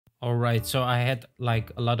Alright, so I had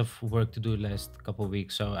like a lot of work to do last couple of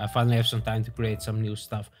weeks, so I finally have some time to create some new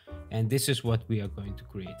stuff. And this is what we are going to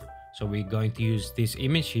create. So we're going to use this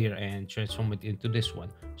image here and transform it into this one.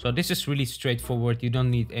 So this is really straightforward. You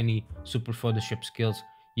don't need any super Photoshop skills.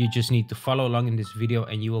 You just need to follow along in this video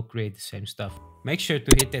and you will create the same stuff. Make sure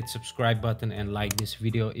to hit that subscribe button and like this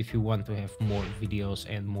video if you want to have more videos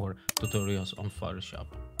and more tutorials on Photoshop.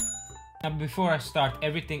 Now, before I start,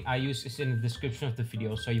 everything I use is in the description of the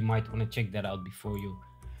video, so you might want to check that out before you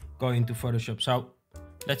go into Photoshop. So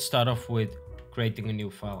let's start off with creating a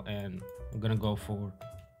new file, and I'm gonna go for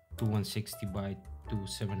 2160 by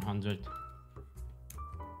 2700.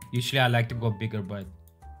 Usually I like to go bigger, but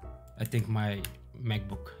I think my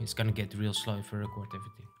MacBook is gonna get real slow if I record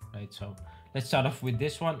everything, right? So let's start off with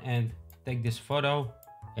this one and take this photo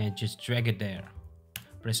and just drag it there.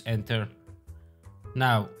 Press enter.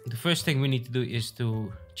 Now, the first thing we need to do is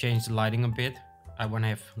to change the lighting a bit. I want to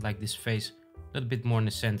have like this face a little bit more in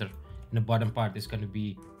the center. And the bottom part is going to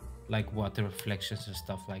be like water reflections and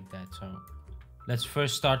stuff like that. So let's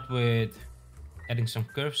first start with adding some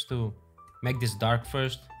curves to make this dark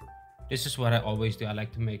first. This is what I always do. I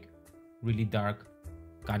like to make really dark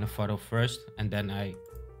kind of photo first. And then I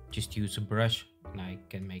just use a brush and I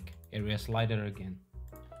can make areas lighter again.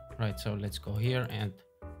 Right, so let's go here and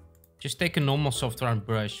just take a normal soft round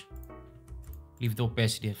brush, leave the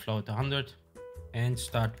opacity and flow at 100, and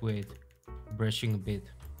start with brushing a bit.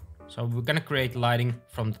 So we're gonna create lighting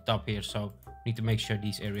from the top here, so we need to make sure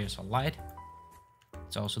these areas are light.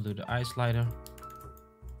 Let's also do the eye slider.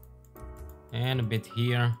 And a bit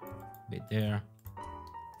here, a bit there.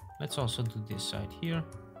 Let's also do this side here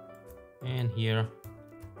and here,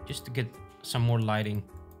 just to get some more lighting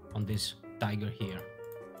on this tiger here.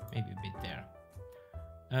 Maybe a bit there.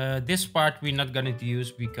 This part we're not going to use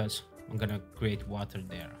because I'm gonna create water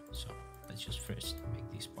there. So let's just first make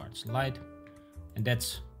these parts light, and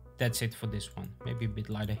that's it for this one. Maybe a bit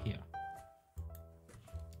lighter here.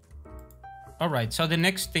 All right, so the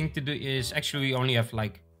next thing to do is actually we only have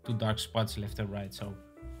like 2 dark spots left and right, so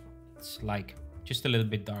it's like just a little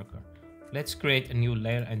bit darker. Let's create a new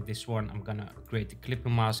layer, and this one I'm gonna create a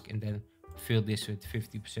clipping mask and then fill this with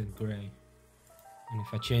 50% gray. And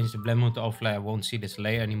if I change the blend mode to overlay, I won't see this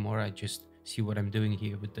layer anymore. I just see what I'm doing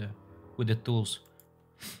here with the tools.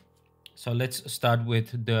 So let's start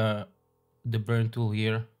with the burn tool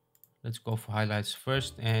here. Let's go for highlights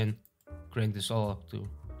first and crank this all up to,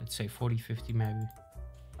 let's say 40, 50 maybe.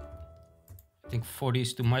 I think 40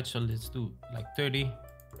 is too much, so let's do like 30.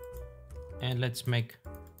 And let's make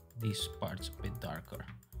these parts a bit darker,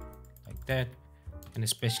 like that. And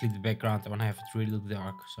especially the background, I want to have it really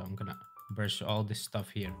dark, so I'm gonna brush all this stuff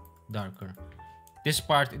here darker. This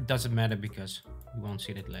part, it doesn't matter because you won't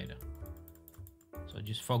see it later. So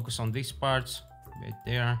just focus on these parts, a bit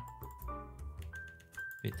there,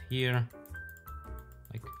 a bit here,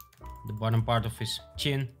 like the bottom part of his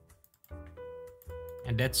chin.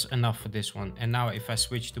 And that's enough for this one. And now if I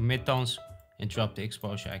switch to midtones and drop the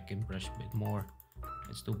exposure, I can brush a bit more.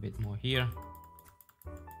 Let's do a bit more here.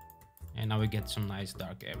 And now we get some nice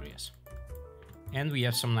dark areas. And we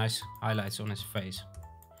have some nice highlights on his face.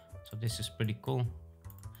 So this is pretty cool.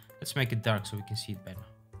 Let's make it dark so we can see it better.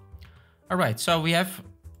 All right, so we have,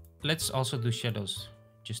 let's also do shadows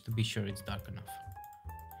just to be sure it's dark enough.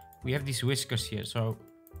 We have these whiskers here, so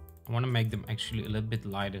I want to make them actually a little bit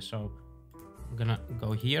lighter. So I'm gonna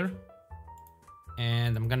go here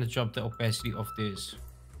and I'm gonna drop the opacity of this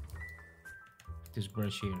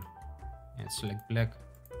brush here and select black,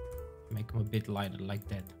 make them a bit lighter like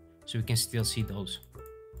that. So we can still see those,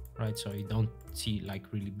 right? So you don't see like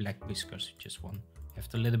really black whiskers, just one. Have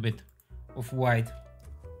a little bit of white.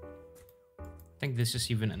 I think this is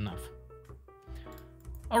even enough.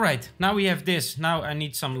 All right, now we have this. Now I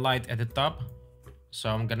need some light at the top. So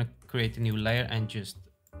I'm gonna create a new layer and just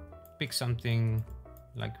pick something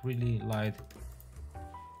like really light.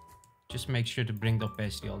 Just make sure to bring the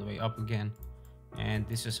opacity all the way up again. And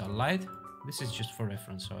this is our light. This is just for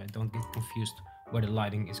reference, so I don't get confused where the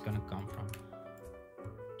lighting is gonna come from.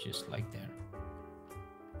 Just like there.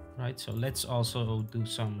 Right, so let's also do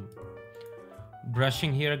some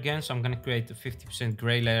brushing here again. So I'm gonna create a 50%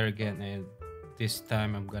 gray layer again, and this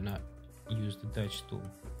time I'm gonna use the Dutch tool.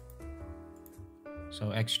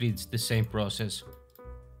 So actually it's the same process,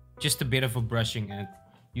 just a bit of a brushing and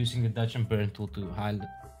using the Dutch and burn tool to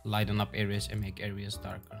lighten up areas and make areas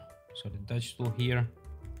darker. So the Dutch tool here,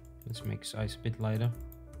 let's make size a bit lighter.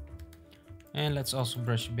 And let's also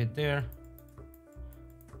brush a bit there,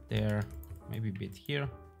 maybe a bit here.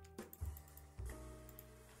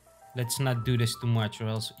 Let's not do this too much or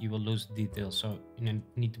else you will lose detail, so you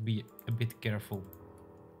need to be a bit careful.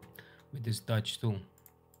 with this Dutch tool.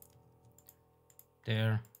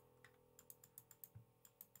 There.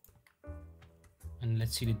 And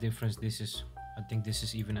let's see the difference. I think this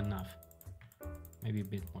is even enough. Maybe a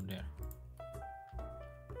bit more there.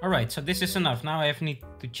 All right, so this is enough. Now I need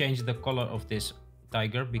to change the color of this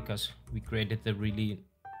tiger because we created a really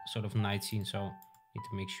sort of night scene. So I need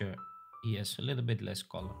to make sure he has a little bit less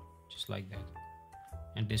color, just like that.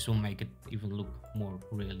 And this will make it even look more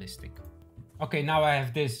realistic. Okay, now I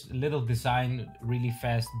have this little design really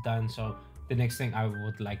fast done. So the next thing I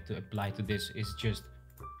would like to apply to this is just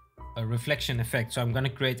a reflection effect. So I'm gonna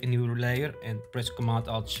create a new layer and press Command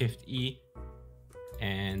Alt Shift E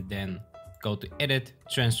and then go to Edit,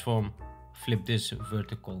 Transform, flip this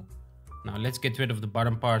vertical. Now let's get rid of the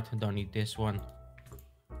bottom part, don't need this one.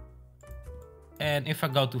 And if I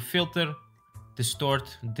go to Filter,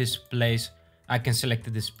 Distort, Displace, I can select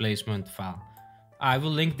the displacement file. I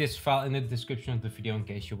will link this file in the description of the video in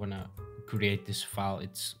case you wanna create this file.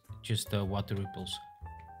 It's just a water ripples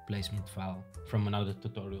placement file from another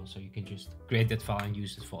tutorial, so you can just create that file and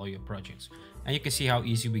use it for all your projects. And you can see how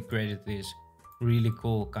easy we created this really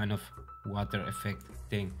cool kind of water effect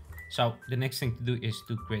thing. So the next thing to do is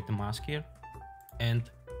to create a mask here and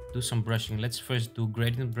do some brushing. Let's first do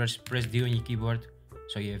gradient brush. Press D on your keyboard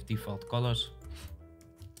so you have default colors.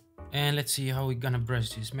 And let's see how we're gonna brush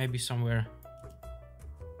this. Maybe somewhere,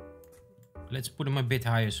 let's put him a bit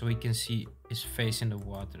higher so we can see his face in the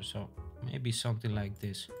water. So maybe something like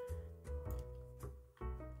this.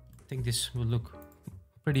 I think this will look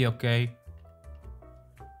pretty okay.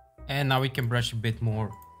 And now we can brush a bit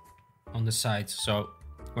more on the sides. So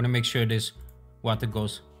I want to make sure this water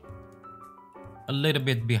goes a little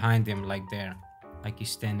bit behind him, like there, like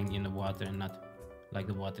he's standing in the water and not like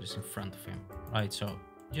the water is in front of him, right? So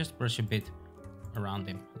just brush a bit around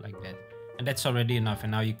him like that. And that's already enough.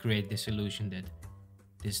 And now you create this illusion that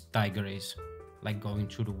this tiger is like going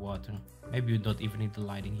through the water. Maybe you don't even need the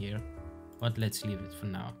lighting here, but let's leave it for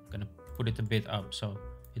now. I'm gonna put it a bit up so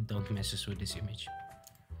it don't messes with this image.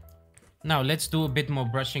 Now let's do a bit more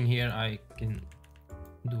brushing here. I can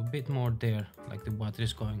do a bit more there, like the water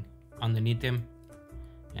is going underneath him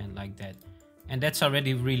and like that. And that's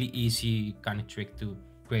already really easy kind of trick to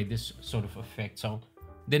create this sort of effect. So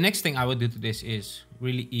the next thing I would do to this is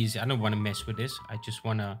really easy. I don't want to mess with this. I just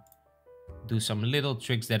want to do some little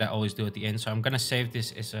tricks that I always do at the end. So I'm going to save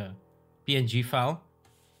this as a PNG file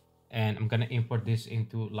and I'm going to import this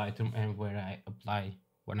into Lightroom and where I apply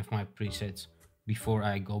one of my presets before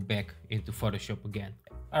I go back into Photoshop again.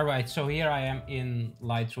 All right, so here I am in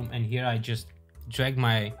Lightroom and here I just drag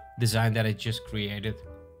my design that I just created,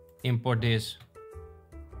 import this,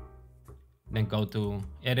 then go to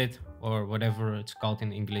Edit or whatever it's called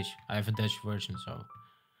in English. I have a Dutch version, so.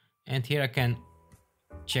 And here I can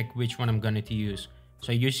check which one I'm going to use.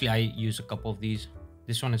 So usually I use a couple of these.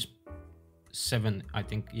 This one is 7, I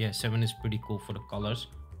think. Yeah, 7 is pretty cool for the colors.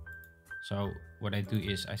 So what I do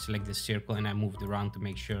is I select the circle and I move it around to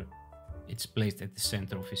make sure it's placed at the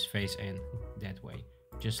center of his face and that way,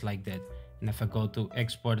 just like that. And if I go to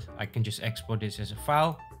export, I can just export this as a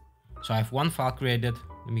file. So I have one file created.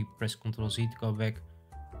 Let me press Ctrl Z to go back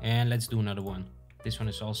and let's do another one. This one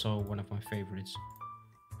is also one of my favorites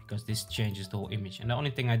because this changes the whole image. And the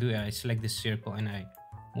only thing I do is I select this circle and I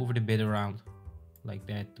move it a bit around like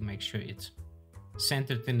that to make sure it's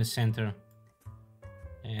centered in the center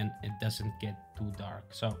and it doesn't get too dark.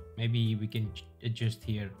 So maybe we can adjust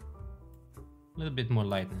here a little bit more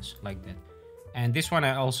lightness like that. And this one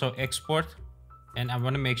I also export and I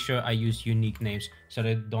want to make sure I use unique names so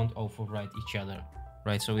they don't overwrite each other,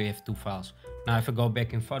 right? So we have 2 files. Now if I go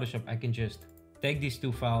back in Photoshop, I can just take these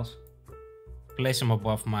 2 files, place them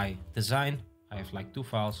above my design. I have like 2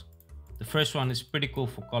 files. The first one is pretty cool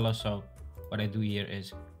for color. So what I do here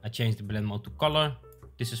is I change the blend mode to color.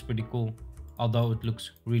 This is pretty cool, although it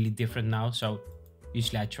looks really different now. So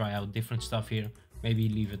usually I try out different stuff here. Maybe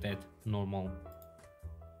leave it at normal.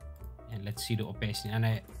 And let's see the opacity. And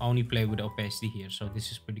I only play with the opacity here. So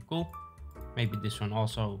this is pretty cool. Maybe this one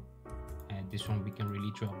also. And this one we can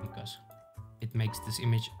really drop because it makes this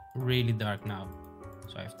image really dark now.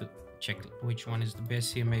 So I have to check which one is the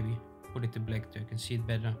best here. Maybe put it to black so you can see it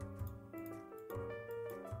better.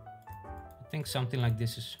 I think something like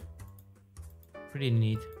this is pretty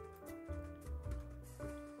neat.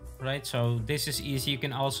 Right, so this is easy. You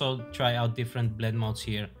can also try out different blend modes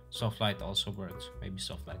here. Soft light also works. Maybe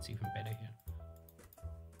soft light's even better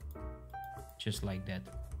here. Just like that.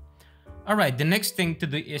 All right, the next thing to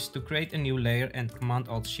do is to create a new layer and Command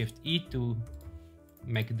Alt Shift E to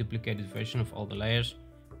make a duplicated version of all the layers.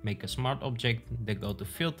 Make a smart object, then go to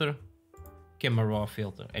Filter, Camera Raw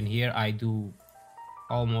Filter. And here I do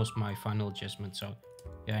almost my final adjustment. So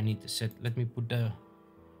yeah, I need to set, let me put the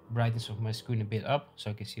brightness of my screen a bit up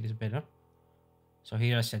so I can see this better. So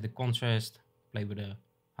here I set the contrast, play with the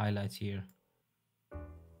highlights here,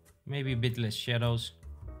 maybe a bit less shadows,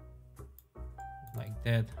 like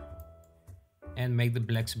that, and make the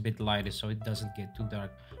blacks a bit lighter so it doesn't get too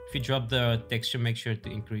dark. If you drop the texture, make sure to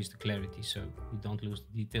increase the clarity so you don't lose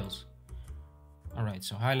the details. All right,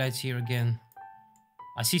 so highlights here again.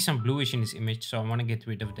 I see some bluish in this image, so I want to get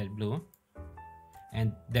rid of that blue.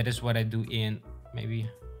 And that is what I do in, maybe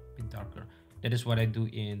a bit darker. That is what I do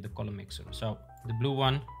in the color mixer. So the blue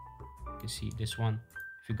one, you can see this one.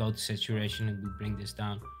 If you go to saturation and we bring this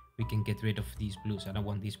down, we can get rid of these blues. I don't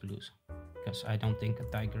want these blues because I don't think a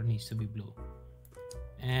tiger needs to be blue.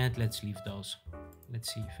 And let's leave those.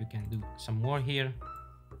 Let's see if we can do some more here.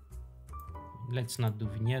 Let's not do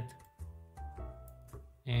vignette.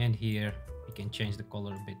 And here we can change the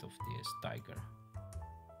color a bit of this tiger.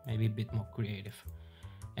 Maybe a bit more creative.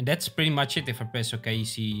 And that's pretty much it. If I press OK, you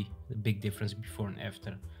see the big difference before and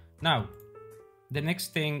after. Now, the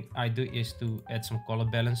next thing I do is to add some color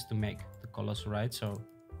balance to make the colors right. So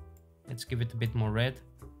let's give it a bit more red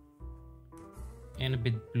and a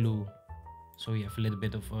bit blue, so you have a little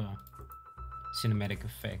bit of a cinematic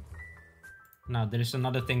effect. Now there is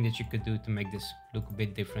another thing that you could do to make this look a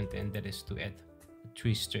bit different, and that is to add a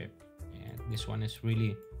tree strip. And this one is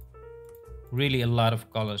really a lot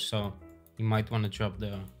of colors, so you might want to drop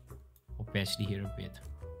the opacity here a bit.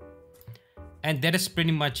 And that is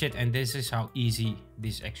pretty much it. And this is how easy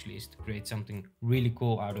this actually is to create something really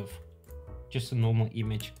cool out of just a normal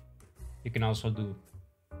image. You can also do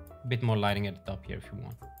a bit more lighting at the top here if you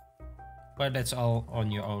want, but that's all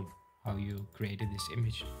on your own how you created this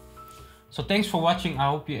image. So thanks for watching.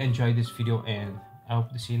 I hope you enjoyed this video, and I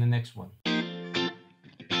hope to see you in the next one.